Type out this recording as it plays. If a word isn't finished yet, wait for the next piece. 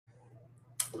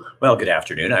Well, good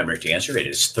afternoon. I'm Rick Dancer. It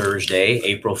is Thursday,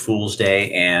 April Fool's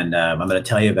Day, and I'm going to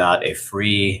tell you about a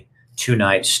free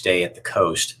 2-night stay at the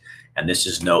coast. And this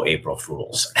is no April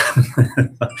Fools.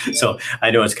 So I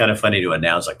know it's kind of funny to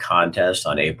announce a contest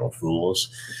on April Fools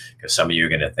because some of you are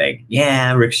going to think,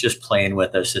 yeah, Rick's just playing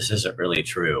with us. This isn't really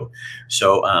true.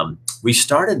 So we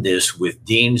started this with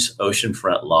Dean's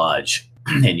Oceanfront Lodge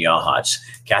in Yachats.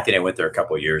 Kathy and I went there a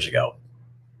couple of years ago.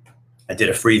 I did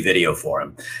a free video for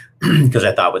him because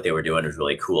I thought what they were doing was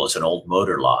really cool. It's an old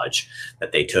motor lodge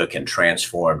that they took and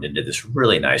transformed into this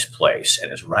really nice place. And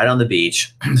it's right on the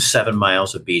beach, 7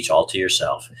 miles of beach all to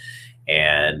yourself.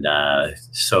 And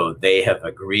so they have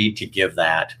agreed to give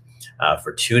that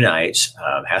for 2 nights.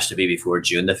 Has to be before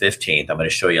June the 15th. I'm going to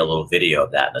show you a little video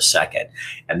of that in a second.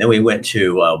 And then we went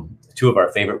to 2 of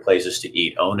our favorite places to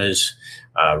eat, Ona's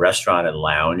Restaurant and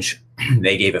Lounge.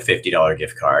 They gave a $50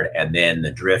 gift card, and then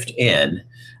the Drift Inn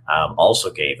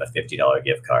also gave a $50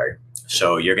 gift card.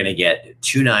 So you're going to get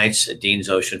 2 nights at Dean's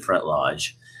Oceanfront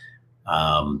Lodge,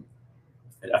 a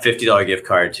 $50 gift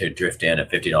card to Drift Inn, a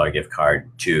 $50 gift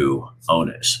card to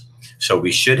Ona's. So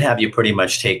we should have you pretty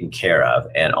much taken care of.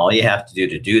 And all you have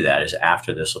to do that is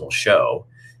after this little show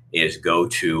is go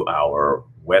to our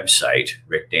website,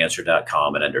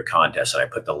 rickdancer.com, and under contests, and I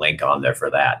put the link on there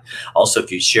for that. Also,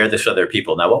 if you share this with other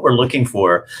people. Now, what we're looking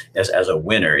for as a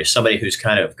winner is somebody who's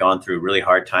kind of gone through really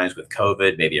hard times with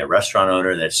COVID, maybe a restaurant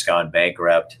owner that's gone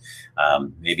bankrupt,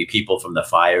 maybe people from the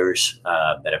fires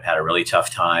that have had a really tough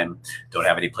time, don't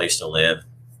have any place to live.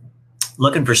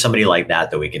 Looking for somebody like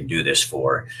that we can do this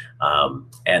for.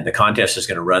 And the contest is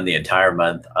going to run the entire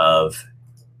month of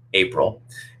April,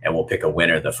 and we'll pick a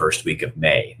winner the first week of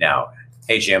May. Now,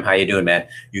 hey, Jim, how you doing, man?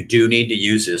 You do need to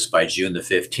use this by June the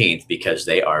 15th because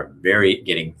they are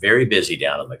getting very busy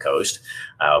down on the coast.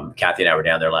 Kathy and I were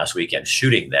down there last weekend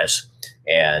shooting this,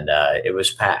 and it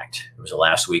was packed. It was the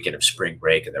last weekend of spring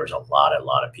break, and there was a lot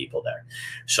of people there.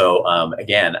 So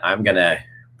again, I'm going to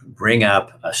bring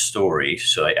up a story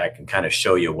so I can kind of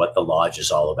show you what the lodge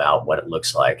is all about, what it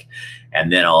looks like.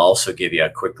 And then I'll also give you a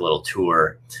quick little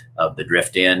tour of the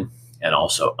Drift Inn and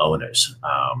also Ona's.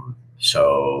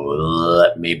 So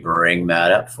let me bring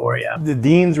that up for you. The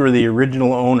Deans were the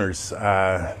original owners.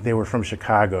 They were from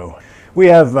Chicago. We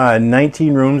have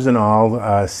 19 rooms in all.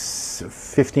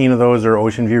 15 of those are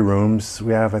ocean view rooms.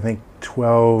 We have, I think,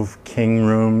 12 king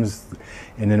rooms.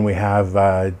 And then we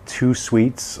have 2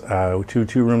 suites, 2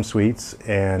 two-room suites.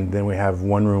 And then we have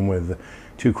 1 room with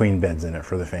 2 queen beds in it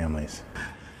for the families.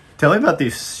 Tell me about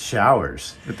these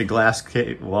showers with the glass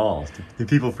walls. Do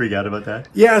people freak out about that?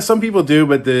 Yeah, some people do,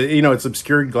 but it's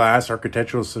obscured glass,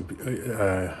 architectural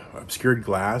obscured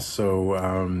glass,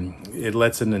 so it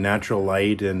lets in the natural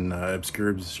light and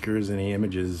obscures any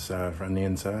images from the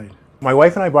inside. My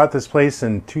wife and I bought this place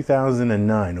in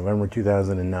 2009, November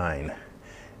 2009,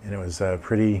 and it was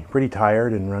pretty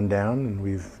tired and run down, and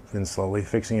we've been slowly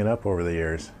fixing it up over the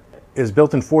years. It was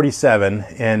built in 47,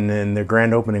 and then the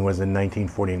grand opening was in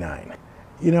 1949.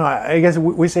 I guess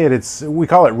we say we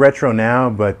call it retro now,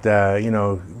 but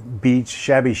beach,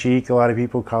 shabby chic, a lot of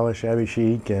people call it shabby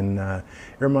chic, and it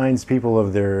reminds people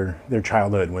of their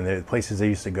childhood, when the places they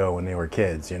used to go when they were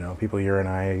kids, people your and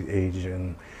I age,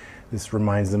 and this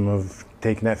reminds them of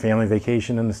taking that family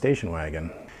vacation in the station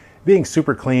wagon. Being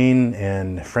super clean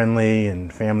and friendly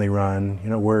and family run,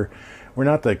 we're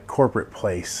not the corporate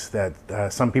place that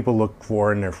some people look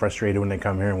for, and they're frustrated when they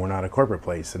come here, and we're not a corporate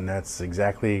place, and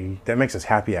that makes us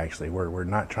happy, actually. We're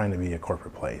not trying to be a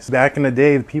corporate place. Back in the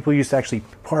day, people used to actually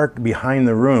park behind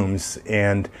the rooms,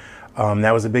 and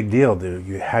that was a big deal.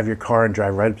 You have your car and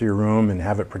drive right up to your room and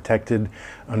have it protected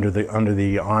under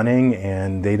the awning,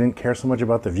 and they didn't care so much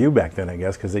about the view back then, I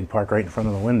guess, because they'd park right in front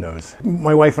of the windows.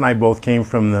 My wife and I both came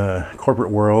from the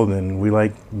corporate world, and we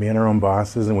like being our own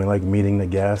bosses, and we like meeting the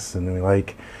guests, and we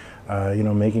like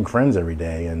making friends every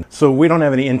day. And so we don't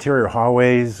have any interior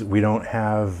hallways. We don't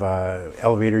have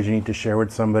elevators you need to share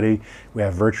with somebody. We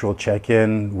have virtual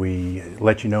check-in. We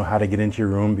let you know how to get into your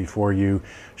room before you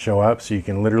show up. So you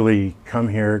can literally come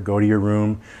here, go to your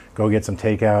room, go get some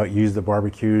takeout, use the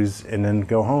barbecues, and then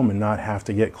go home and not have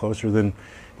to get closer than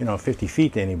 50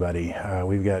 feet to anybody.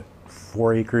 We've got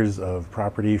 4 acres of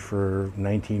property for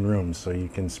 19 rooms. So you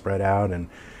can spread out, and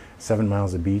 7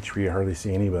 miles of beach where you hardly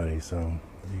see anybody. So.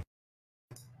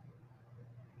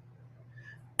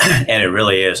 And it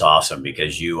really is awesome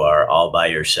because you are all by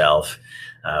yourself.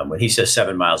 When he says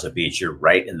 7 miles of beach, you're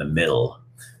right in the middle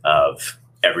of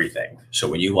everything. So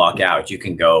when you walk out, you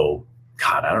can go,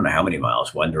 God, I don't know how many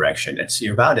miles one direction.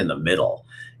 You're about in the middle.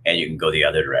 And you can go the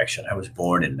other direction. I was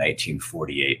born in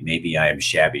 1948. Maybe I am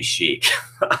shabby chic.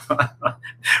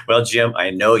 Well, Jim,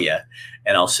 I know you,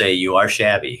 and I'll say you are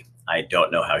shabby. I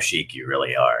don't know how chic you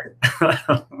really are.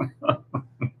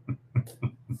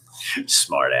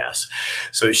 Smart ass.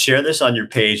 So share this on your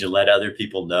page and let other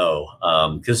people know,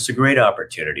 because it's a great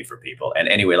opportunity for people. And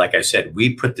anyway, like I said,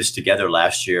 we put this together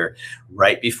last year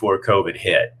right before COVID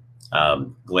hit.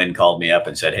 Glenn called me up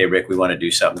and said, "Hey, Rick, we want to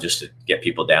do something just to get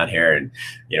people down here and,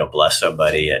 bless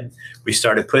somebody." And we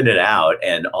started putting it out,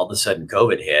 and all of a sudden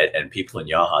COVID hit, and people in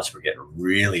Yachats were getting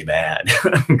really mad,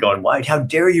 going, "Why? How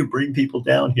dare you bring people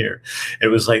down here?" It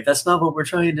was like, that's not what we're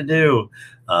trying to do.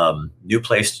 New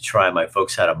place to try. My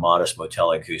folks had a modest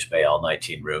motel in Coos Bay, all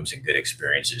 19 rooms and good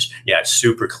experiences. Yeah, it's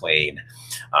super clean,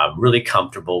 really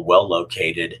comfortable, well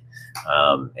located.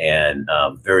 And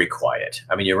very quiet.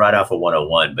 I mean, you're right off of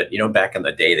 101, but back in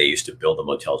the day, they used to build the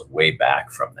motels way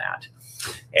back from that.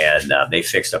 And they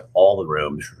fixed up all the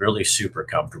rooms, really super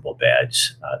comfortable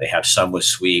beds. They have some with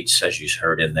suites, as you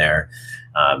heard in there,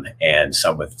 and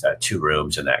some with 2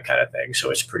 rooms and that kind of thing. So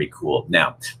it's pretty cool.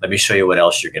 Now, let me show you what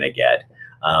else you're going to get.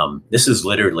 This is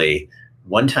literally,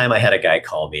 one time I had a guy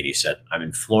call me and he said, "I'm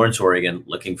in Florence, Oregon,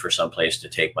 looking for some place to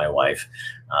take my wife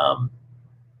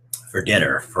for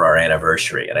dinner for our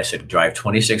anniversary." And I said, "Drive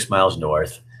 26 miles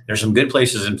north. There's some good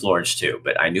places in Florence too,"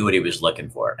 but I knew what he was looking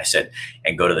for. I said,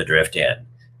 "And go to the Drift Inn.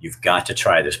 You've got to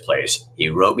try this place." He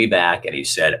wrote me back and he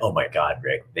said, "Oh my God,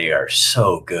 Rick, they are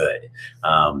so good.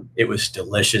 It was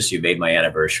delicious. You made my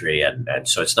anniversary." And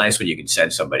so it's nice when you can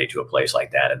send somebody to a place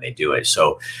like that and they do it.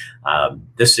 So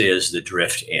this is the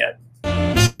Drift Inn.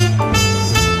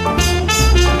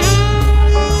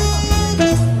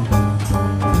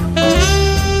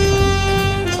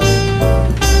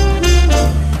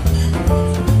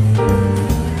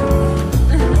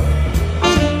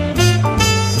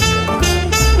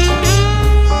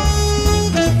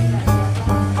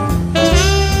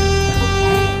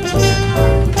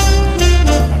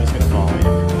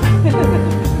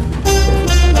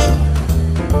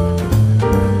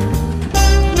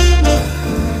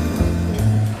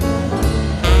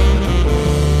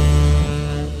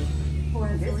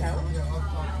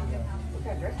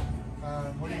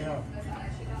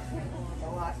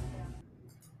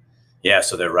 Yeah,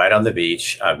 so they're right on the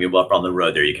beach. You up on the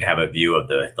road there, you can have a view of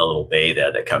the little bay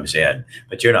there that comes in,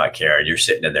 but you're not caring. You're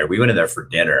sitting in there. We went in there for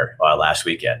dinner last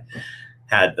weekend.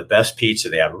 Had the best pizza.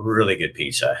 They have really good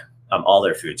pizza. All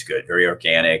their food's good, very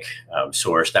organic,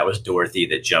 sourced. That was Dorothy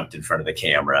that jumped in front of the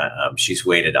camera. She's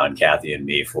waited on Kathy and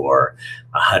me for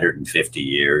 150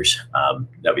 years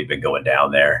that we've been going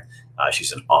down there.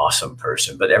 She's an awesome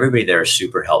person, but everybody there is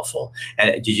super helpful.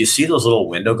 And did you see those little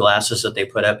window glasses that they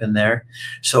put up in there?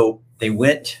 So they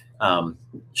went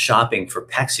shopping for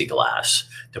plexiglass,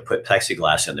 to put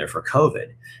plexiglass in there for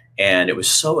COVID. And it was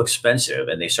so expensive,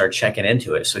 and they started checking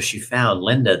into it. So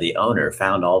Linda, the owner,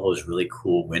 found all those really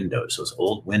cool windows, those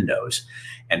old windows,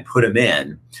 and put them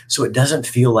in. So it doesn't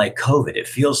feel like COVID. It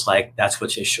feels like that's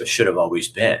what it should have always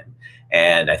been.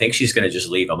 And I think she's going to just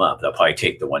leave them up. They'll probably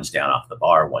take the ones down off the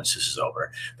bar once this is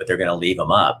over, but they're going to leave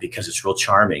them up because it's real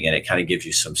charming and it kind of gives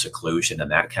you some seclusion and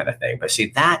that kind of thing. But see,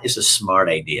 that is a smart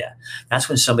idea. That's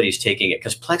when somebody's taking it,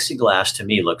 because plexiglass to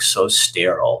me looks so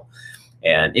sterile.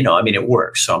 And, it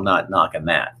works. So I'm not knocking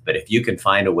that. But if you can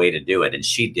find a way to do it, and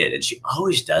she did, and she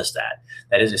always does that.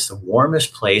 That is, it's the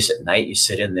warmest place at night. You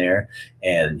sit in there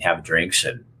and have drinks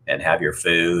and have your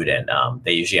food. And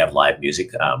they usually have live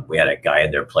music. We had a guy in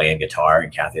there playing guitar,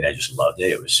 and Kathy and I just loved it.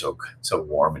 It was so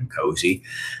warm and cozy.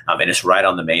 And it's right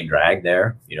on the main drag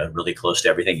there, really close to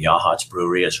everything. Yachats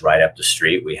Brewery is right up the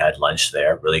street. We had lunch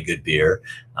there, really good beer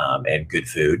and good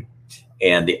food.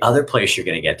 And the other place you're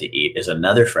going to get to eat is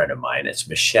another friend of mine. It's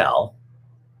Michelle.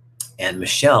 And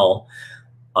Michelle,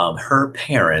 her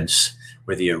parents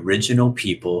were the original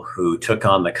people who took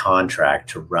on the contract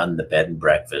to run the bed and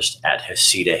breakfast at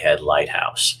Heceta Head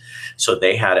Lighthouse. So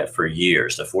they had it for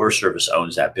years. The Forest Service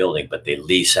owns that building, but they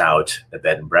lease out the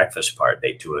bed and breakfast part.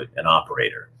 They do an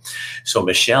operator. So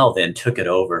Michelle then took it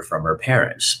over from her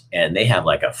parents, and they have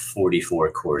like a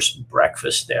 44-course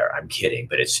breakfast there. I'm kidding,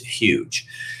 but it's huge.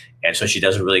 And so she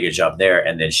does a really good job there.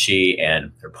 And then she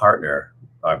and her partner,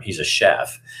 he's a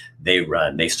chef, they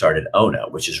started Ona,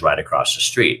 which is right across the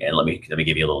street. And let me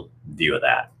give you a little view of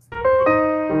that.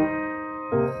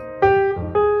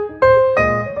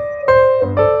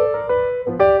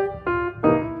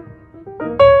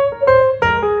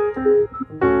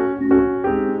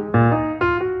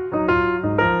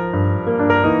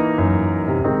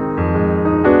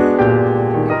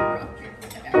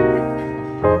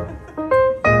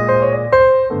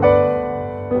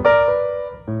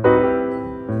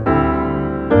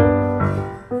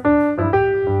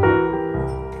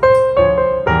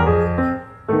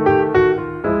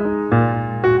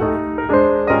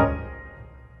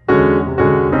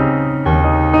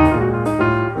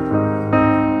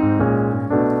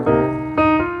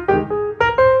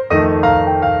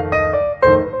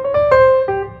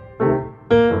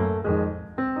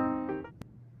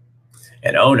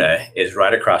 And Ona is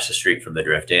right across the street from the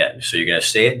Drift Inn. So you're going to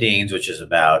stay at Dean's, which is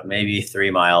about maybe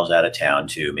 3 miles out of town,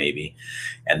 too, maybe.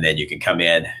 And then you can come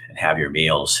in and have your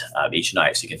meals each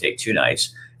night. So you can take 2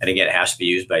 nights. And again, it has to be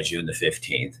used by June the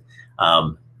 15th.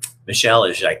 Michelle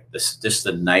is like just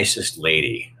the nicest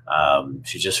lady.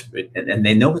 She just, and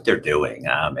they know what they're doing.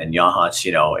 And Yachats,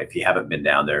 you know, if you haven't been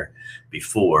down there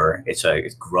before, it's a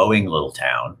growing little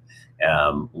town.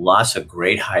 Lots of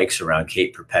great hikes around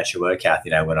Cape Perpetua. Kathy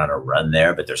and I went on a run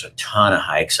there, but there's a ton of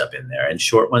hikes up in there, and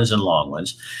short ones and long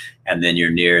ones. And then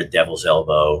you're near Devil's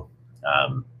Elbow,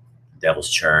 Devil's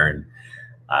Churn.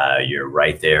 You're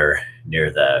right there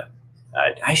near the,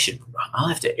 I'll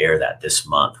have to air that this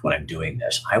month when I'm doing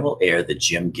this. I will air the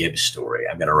Jim Gibbs story.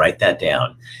 I'm going to write that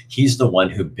down. He's the one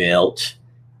who built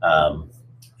the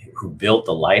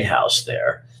lighthouse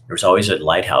there. There was always a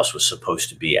lighthouse was supposed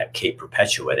to be at Cape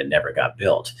Perpetua and never got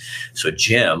built. So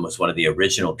Jim was one of the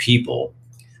original people.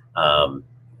 God,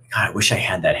 I wish I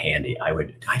had that handy. I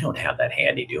don't have that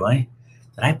handy, do I?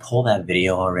 Did I pull that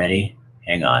video already?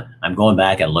 Hang on. I'm going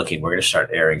back and looking. We're going to start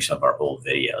airing some of our old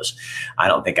videos. I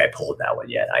don't think I pulled that one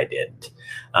yet. I didn't.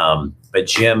 But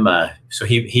Jim, so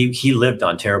he lived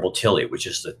on Terrible Tilly, which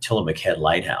is the Tillamook Head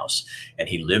Lighthouse. And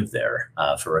he lived there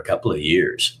for a couple of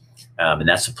years. And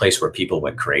that's the place where people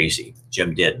went crazy.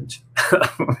 Jim didn't.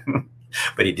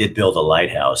 But he did build a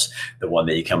lighthouse, the one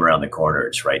that you come around the corner.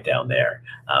 It's right down there.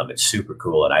 It's super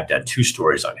cool. And I've done 2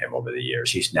 stories on him over the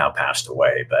years. He's now passed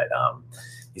away, but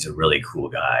he's a really cool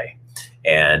guy.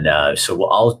 And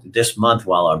so this month,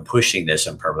 while I'm pushing this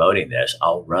and promoting this,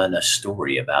 I'll run a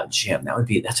story about Jim.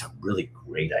 That's a really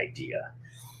great idea.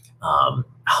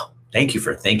 Thank you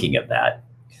for thinking of that.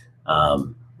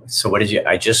 So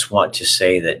I just want to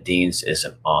say that Dean's is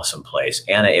an awesome place.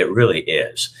 Anna, it really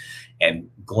is. And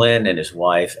Glenn and his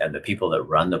wife and the people that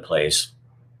run the place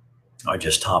are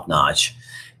just top notch.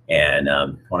 And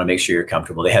want to make sure you're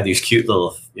comfortable. They have these cute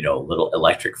little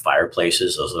electric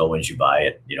fireplaces, those little ones you buy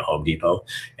at, Home Depot,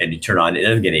 and you turn on, it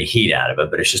doesn't get any heat out of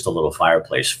it, but it's just a little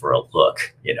fireplace for a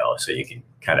look, so you can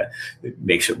it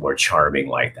makes it more charming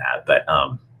like that. But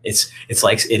it's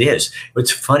like, it is.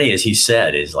 What's funny is he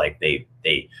said is like they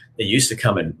used to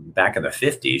come in back in the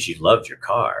 50s. You loved your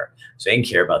car, so they didn't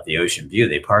care about the ocean view.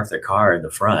 They parked their car in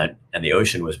the front and the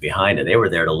ocean was behind it. They were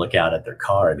there to look out at their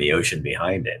car and the ocean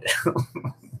behind it.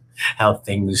 How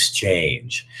things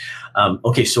change.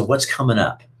 Okay, so what's coming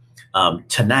up?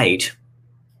 Tonight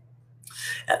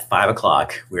at 5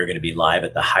 o'clock, we're going to be live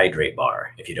at the Hydrate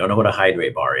Bar. If you don't know what a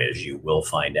Hydrate Bar is, you will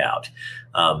find out.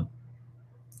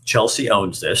 Chelsea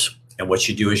owns this, and what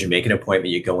you do is you make an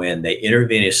appointment, you go in, they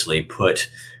intravenously put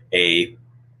a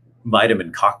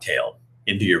vitamin cocktail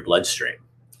into your bloodstream,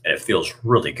 and it feels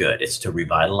really good. It's to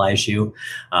revitalize you.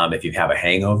 If you have a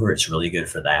hangover, it's really good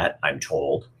for that, I'm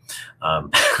told.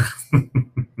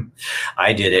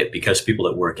 I did it because people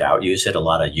that work out use it. A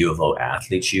lot of U of O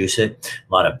athletes use it.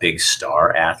 A lot of big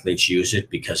star athletes use it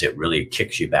because it really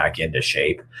kicks you back into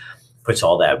shape, puts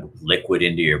all that liquid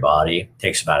into your body.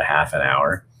 Takes about a half an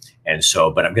hour. And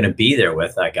so, but I'm going to be there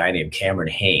with a guy named Cameron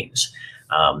Haynes.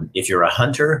 If you're a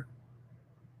hunter,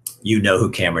 you know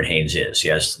who Cameron Haynes is.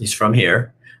 Yes, he's from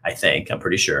here, I think. I'm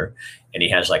pretty sure. And he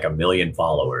has like 1 million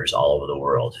followers all over the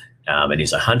world. And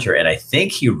he's a hunter. And I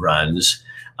think he runs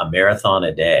a marathon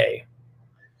a day.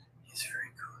 He's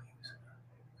very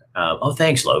cool. Oh,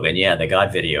 thanks, Logan. Yeah, the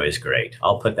God video is great.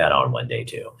 I'll put that on one day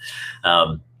too.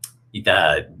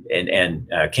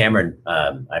 Cameron,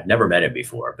 I've never met him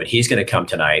before, but he's going to come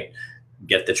tonight,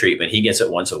 get the treatment. He gets it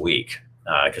once a week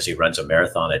because he runs a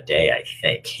marathon a day, I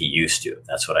think. He used to.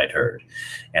 That's what I'd heard.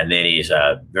 And then he's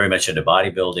very much into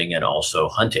bodybuilding and also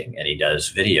hunting, and he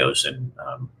does videos, and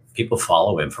people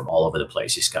follow him from all over the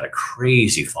place. He's got a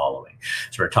crazy following.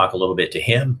 So we're going to talk a little bit to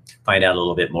him, find out a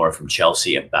little bit more from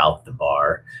Chelsea about the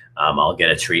bar. I'll get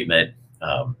a treatment.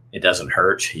 It doesn't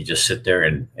hurt. You just sit there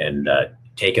and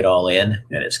take it all in,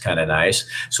 and it's kind of nice.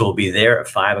 So we'll be there at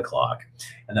 5 o'clock.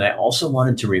 And then I also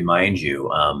wanted to remind you,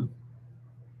 on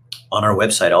our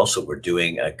website also, we're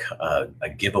doing a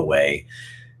giveaway.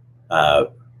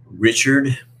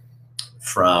 Richard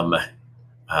from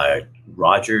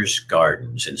Rogers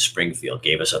Gardens in Springfield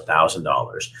gave us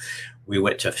 $1,000. We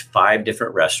went to 5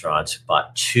 different restaurants,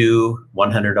 bought 2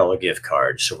 $100 gift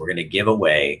cards. So we're going to give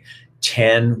away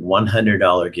 10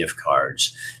 $100 gift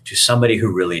cards to somebody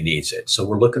who really needs it. So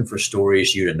we're looking for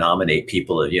stories, you to nominate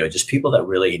people, just people that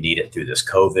really need it through this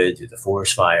COVID, through the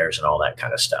forest fires and all that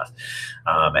kind of stuff.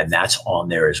 And that's on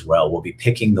there as well. We'll be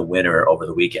picking the winner over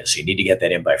the weekend. So you need to get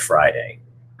that in by Friday,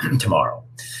 tomorrow.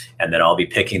 And then I'll be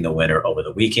picking the winner over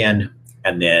the weekend.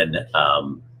 And then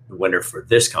the winner for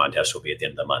this contest will be at the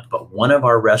end of the month. But one of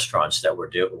our restaurants that we're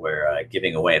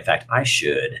giving away. In fact,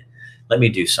 let me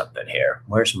do something here.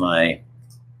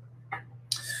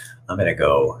 I'm going to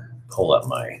go pull up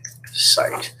my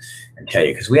site and tell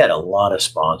you, because we had a lot of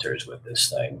sponsors with this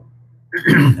thing.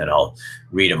 And I'll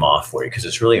read them off for you because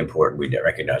it's really important we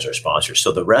recognize our sponsors.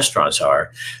 So the restaurants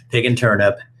are Pig and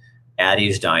Turnip,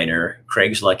 Addie's Diner,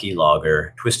 Craig's Lucky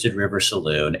Lager, Twisted River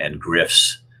Saloon, and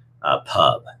Griff's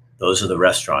Pub. Those are the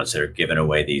restaurants that are giving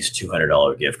away these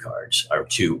 $200 gift cards, or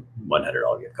two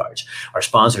 $100 gift cards. Our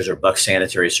sponsors are Buck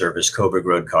Sanitary Service, Cobra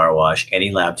Road Car Wash, Any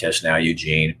Lab Test Now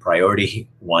Eugene, Priority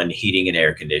One Heating and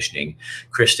Air Conditioning,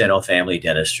 Chris Dental Family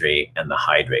Dentistry, and the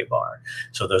Hydrate Bar.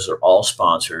 So those are all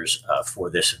sponsors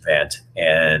for this event,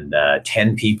 and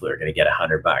 10 people are going to get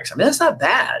 $100. I mean, that's not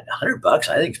bad. $100,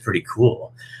 I think, is pretty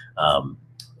cool.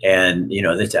 And you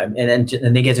know, and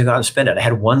they get to go out and spend it. I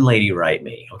had one lady write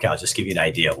me. Okay, I'll just give you an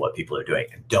idea of what people are doing.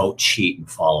 Don't cheat and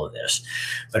follow this.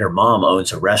 But her mom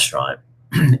owns a restaurant,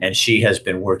 and she has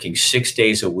been working 6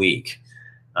 days a week.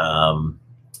 And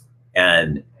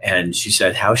she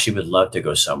said how she would love to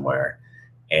go somewhere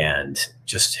and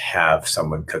just have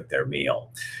someone cook their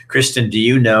meal. Kristen, do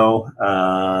you know?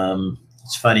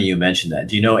 It's funny you mentioned that.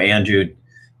 Do you know Andrew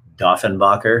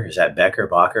Doffenbacher? Is that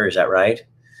Bacher? Is that right?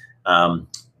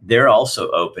 They're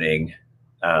also opening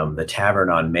the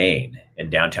Tavern on Main in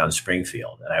downtown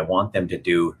Springfield, and I want them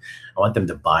to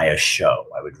buy a show.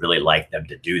 I would really like them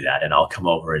to do that, and I'll come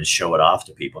over and show it off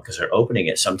to people because they're opening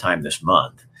it sometime this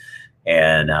month.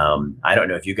 And I don't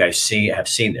know if you guys have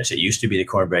seen this. It used to be the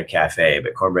Cornbread Cafe,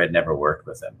 but Cornbread never worked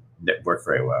with them. It worked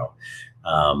very well,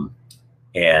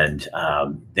 and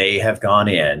they have gone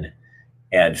in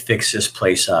and fixed this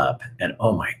place up, and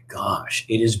oh my gosh,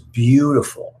 it is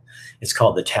beautiful. It's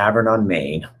called the Tavern on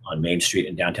Main Street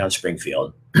in downtown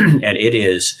Springfield. And it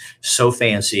is so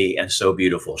fancy and so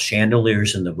beautiful.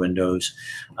 Chandeliers in the windows.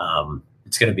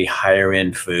 It's going to be higher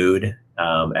end food.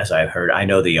 As I've heard, I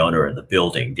know the owner of the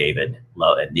building, David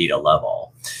and Nita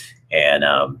Lovell. And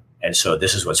so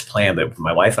this is what's planned. But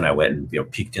my wife and I went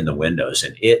and peeked in the windows,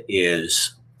 and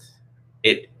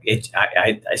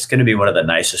it's going to be one of the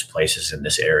nicest places in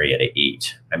this area to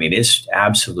eat. I mean, it's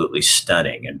absolutely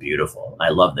stunning and beautiful. I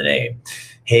love the name.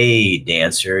 Hey,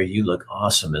 dancer, you look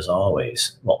awesome as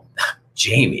always. Well,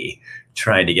 Jamie,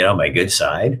 trying to get on my good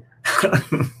side.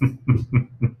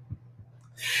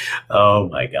 Oh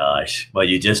my gosh. Well,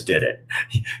 you just did it.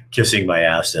 Kissing my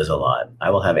ass says a lot. I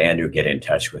will have Andrew get in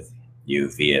touch with you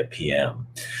via PM.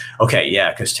 Okay,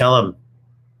 yeah, because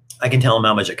I can tell him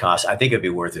how much it costs. I think it'd be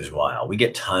worth his while. We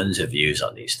get tons of views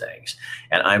on these things.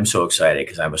 And I'm so excited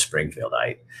because I'm a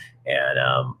Springfieldite. And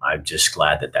I'm just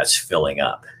glad that that's filling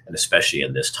up, and especially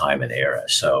in this time and era.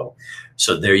 So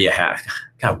there you have.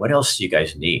 God, what else do you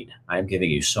guys need? I'm giving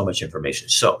you so much information.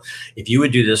 So if you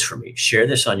would do this for me, share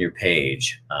this on your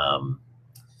page.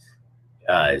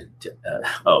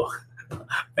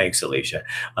 Thanks, Alicia.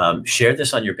 Share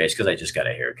this on your page because I just got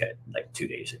a haircut like 2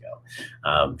 days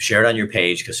ago. Share it on your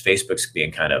page because Facebook's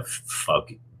being kind of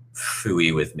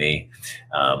fooey with me.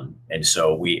 And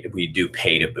so we do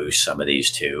pay to boost some of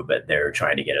these too, but they're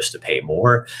trying to get us to pay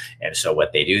more. And so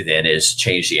what they do then is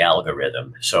change the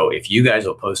algorithm. So if you guys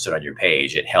will post it on your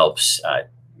page, it helps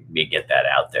me get that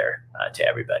out there to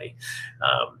everybody.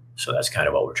 So that's kind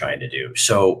of what we're trying to do.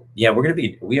 So yeah,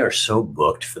 we are so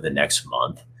booked for the next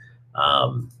month.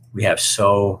 We have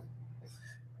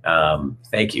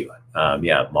thank you.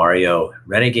 Yeah, Mario,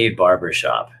 Renegade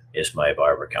Barbershop is my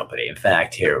barber company. In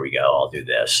fact, here we go. I'll do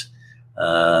this. Where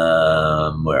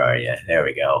are you? There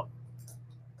we go.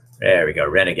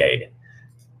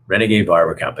 Renegade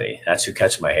Barber Company. That's who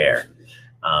cuts my hair.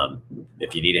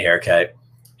 If you need a haircut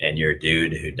and you're a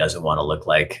dude who doesn't want to look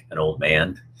like an old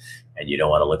man and you don't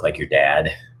want to look like your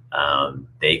dad,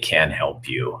 they can help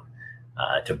you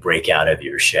to break out of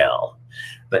your shell.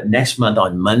 But next month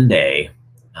on Monday,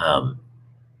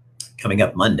 coming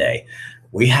up Monday,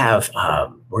 we have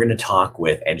we're going to talk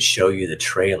with and show you the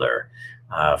trailer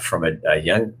from a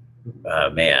young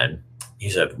man.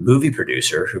 He's a movie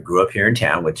producer who grew up here in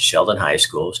town, went to Sheldon High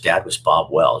School. His dad was Bob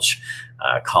Welch,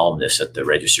 columnist at the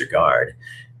Register Guard.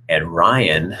 And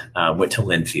Ryan went to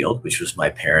Linfield, which was my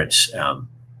parents'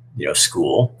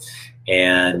 school.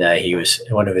 And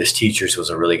one of his teachers was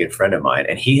a really good friend of mine.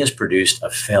 And he has produced a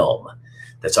film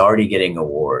that's already getting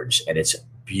awards. And it's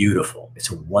beautiful.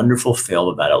 It's a wonderful film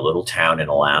about a little town in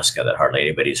Alaska that hardly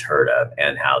anybody's heard of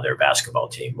and how their basketball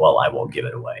team, well, I won't give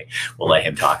it away. We'll let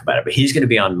him talk about it. But he's going to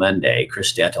be on Monday.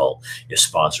 Chris Dental is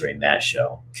sponsoring that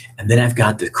show. And then I've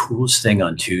got the coolest thing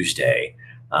on Tuesday.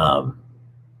 I've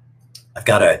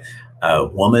got a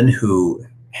woman who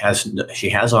she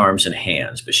has arms and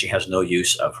hands, but she has no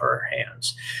use of her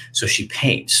hands. So she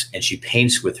paints, and she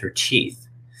paints with her teeth.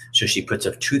 So she puts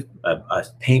a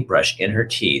paintbrush in her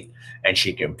teeth, and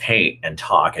she can paint and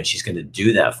talk, and she's going to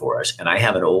do that for us. And I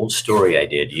have an old story I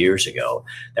did years ago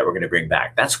that we're going to bring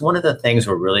back. That's one of the things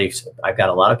I've got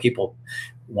a lot of people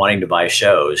wanting to buy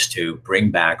shows to bring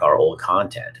back our old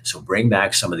content. So bring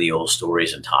back some of the old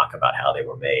stories and talk about how they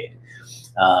were made.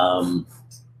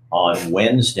 On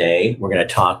Wednesday, we're going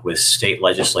to talk with state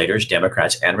legislators,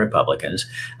 Democrats and Republicans,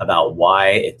 about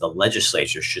why the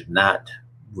legislature should not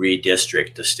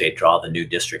redistrict the state, draw the new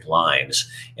district lines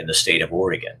in the state of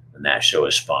Oregon. And that show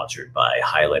is sponsored by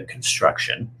Highland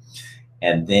Construction.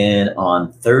 And then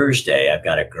on Thursday, I've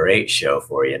got a great show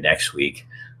for you next week.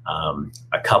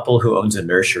 A couple who owns a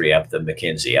nursery up the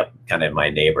McKinsey, up kind of in my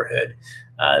neighborhood,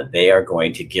 they are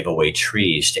going to give away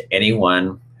trees to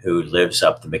anyone who lives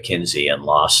up the McKinsey and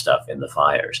lost stuff in the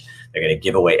fires. They're going to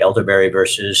give away elderberry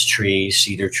bushes, trees,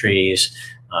 cedar trees,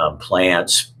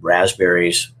 plants,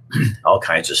 raspberries, all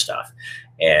kinds of stuff.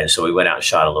 And so we went out and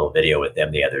shot a little video with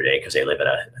them the other day because they live in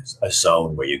a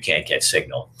zone where you can't get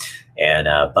signal. And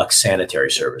Buck Sanitary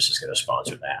Service is going to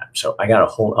sponsor that. So I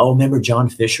got remember John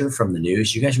Fisher from the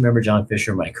news? You guys remember John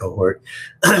Fisher, my cohort,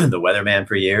 the weatherman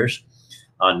for years?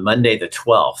 On Monday, the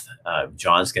 12th,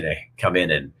 John's going to come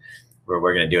in and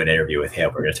we're going to do an interview with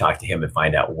him. We're going to talk to him and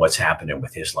find out what's happening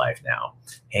with his life now.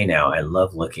 Hey, now, I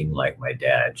love looking like my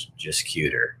dad, just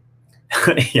cuter.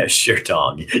 Yeah, sure,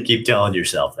 Tom. You keep telling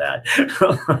yourself that.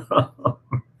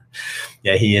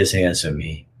 Yeah, he is handsome,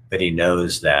 but he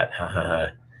knows that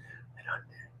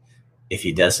if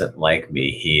he doesn't like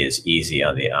me, he is easy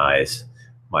on the eyes.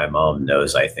 My mom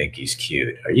knows I think he's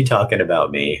cute. Are you talking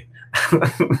about me?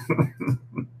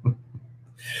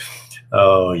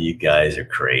 Oh, you guys are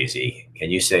crazy.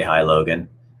 Can you say hi, Logan?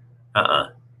 I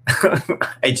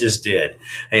just did.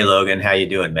 Hey, Logan, how you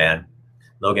doing, man?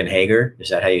 Logan Hager, is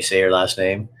that how you say your last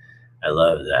name? I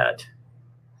love that.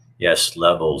 Yes,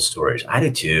 love old stories. I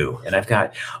do too. And I've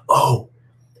got,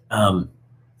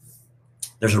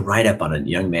 there's a write-up on a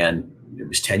young man who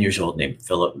was 10 years old named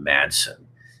Philip Madsen.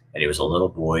 And he was a little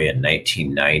boy in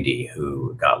 1990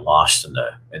 who got lost in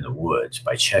the woods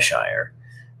by Cheshire.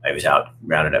 He was out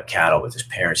rounding up cattle with his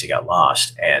parents. He got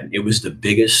lost. And it was the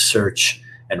biggest search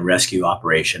and rescue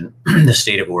operation the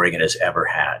state of Oregon has ever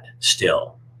had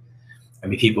still. I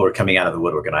mean, people were coming out of the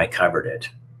woodwork, and I covered it.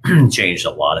 Changed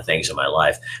a lot of things in my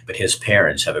life. But his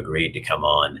parents have agreed to come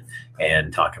on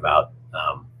and talk about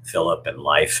Philip and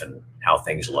life and how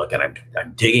things look. And I'm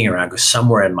digging around because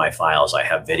somewhere in my files I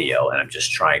have video, and I'm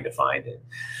just trying to find it.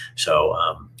 So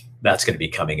that's going to be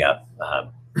coming up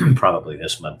probably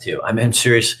this month too. I'm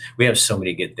serious. We have so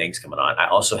many good things coming on. I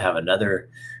also have another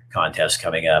contest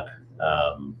coming up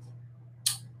for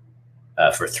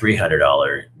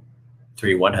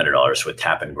 $100 with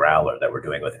Tap and Growler that we're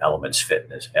doing with Elements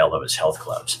Fitness, Elements Health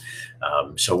Clubs.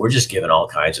 So we're just giving all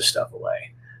kinds of stuff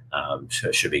away. So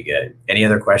it should be good. Any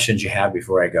other questions you have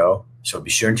before I go? So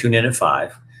be sure and tune in at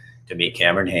 5 to meet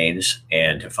Cameron Haynes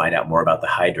and to find out more about the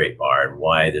Hydrate Bar and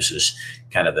why this is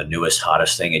kind of the newest,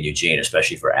 hottest thing in Eugene,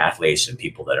 especially for athletes and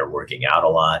people that are working out a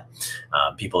lot,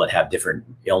 people that have different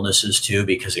illnesses too,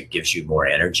 because it gives you more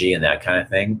energy and that kind of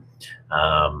thing.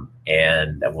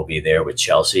 And we'll be there with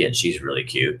Chelsea, and she's really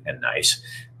cute and nice.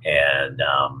 And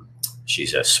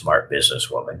she's a smart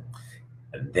businesswoman.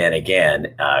 And then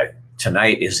again,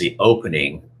 tonight is the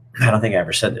opening. I don't think I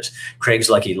ever said this. Craig's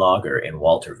Lucky Lager in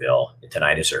Walterville.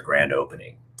 Tonight is their grand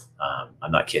opening.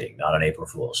 I'm not kidding. Not on April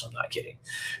Fool's. I'm not kidding.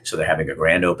 So they're having a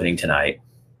grand opening tonight.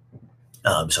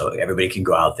 So everybody can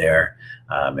go out there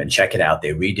and check it out. They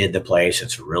redid the place.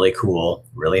 It's really cool,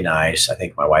 really nice. I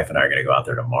think my wife and I are going to go out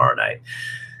there tomorrow night.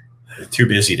 Too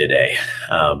busy today,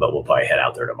 but we'll probably head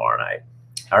out there tomorrow night.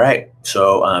 All right.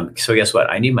 So guess what?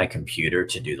 I need my computer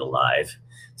to do the live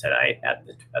tonight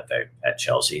at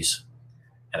Chelsea's,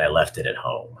 and I left it at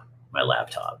home, my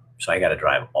laptop. So I got to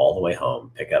drive all the way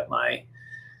home, pick up my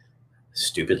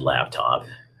stupid laptop,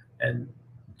 and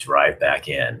drive back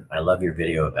in. I love your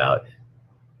video about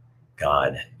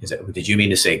God. Did you mean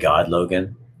to say God,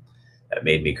 Logan? That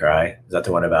made me cry. Is that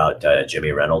the one about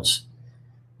Jimmy Reynolds?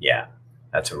 Yeah,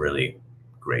 that's a really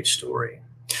great story.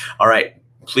 All right,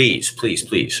 please, please,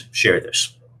 please share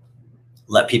this.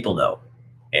 Let people know.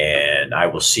 And I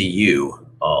will see you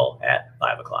all at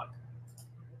 5 o'clock.